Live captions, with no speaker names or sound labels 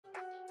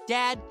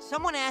Dad,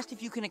 someone asked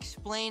if you can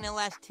explain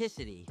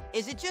elasticity.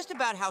 Is it just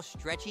about how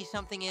stretchy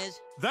something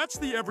is? That's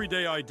the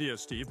everyday idea,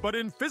 Steve, but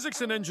in physics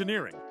and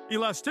engineering,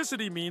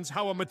 elasticity means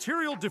how a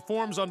material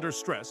deforms under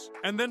stress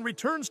and then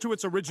returns to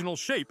its original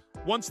shape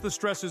once the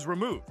stress is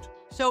removed.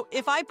 So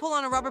if I pull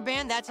on a rubber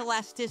band, that's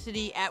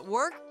elasticity at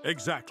work?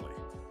 Exactly.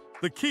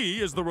 The key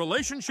is the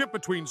relationship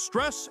between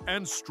stress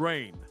and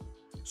strain.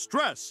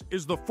 Stress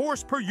is the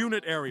force per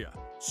unit area.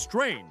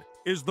 Strain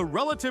is the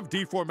relative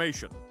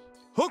deformation.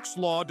 Hooke's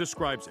law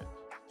describes it.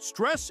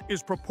 Stress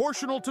is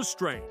proportional to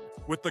strain,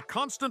 with the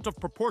constant of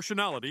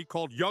proportionality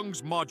called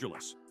Young's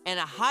modulus. And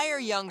a higher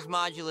Young's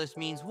modulus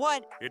means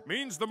what? It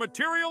means the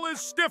material is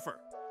stiffer.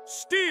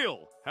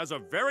 Steel has a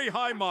very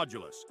high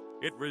modulus.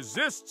 It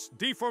resists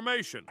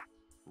deformation.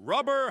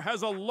 Rubber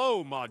has a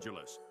low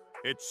modulus.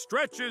 It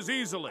stretches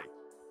easily.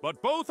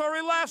 But both are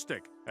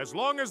elastic, as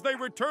long as they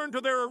return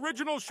to their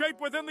original shape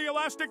within the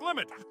elastic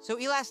limit. So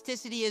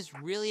elasticity is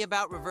really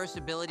about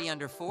reversibility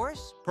under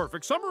force?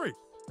 Perfect summary.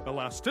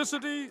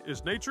 Elasticity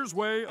is nature's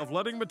way of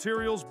letting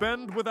materials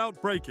bend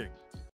without breaking.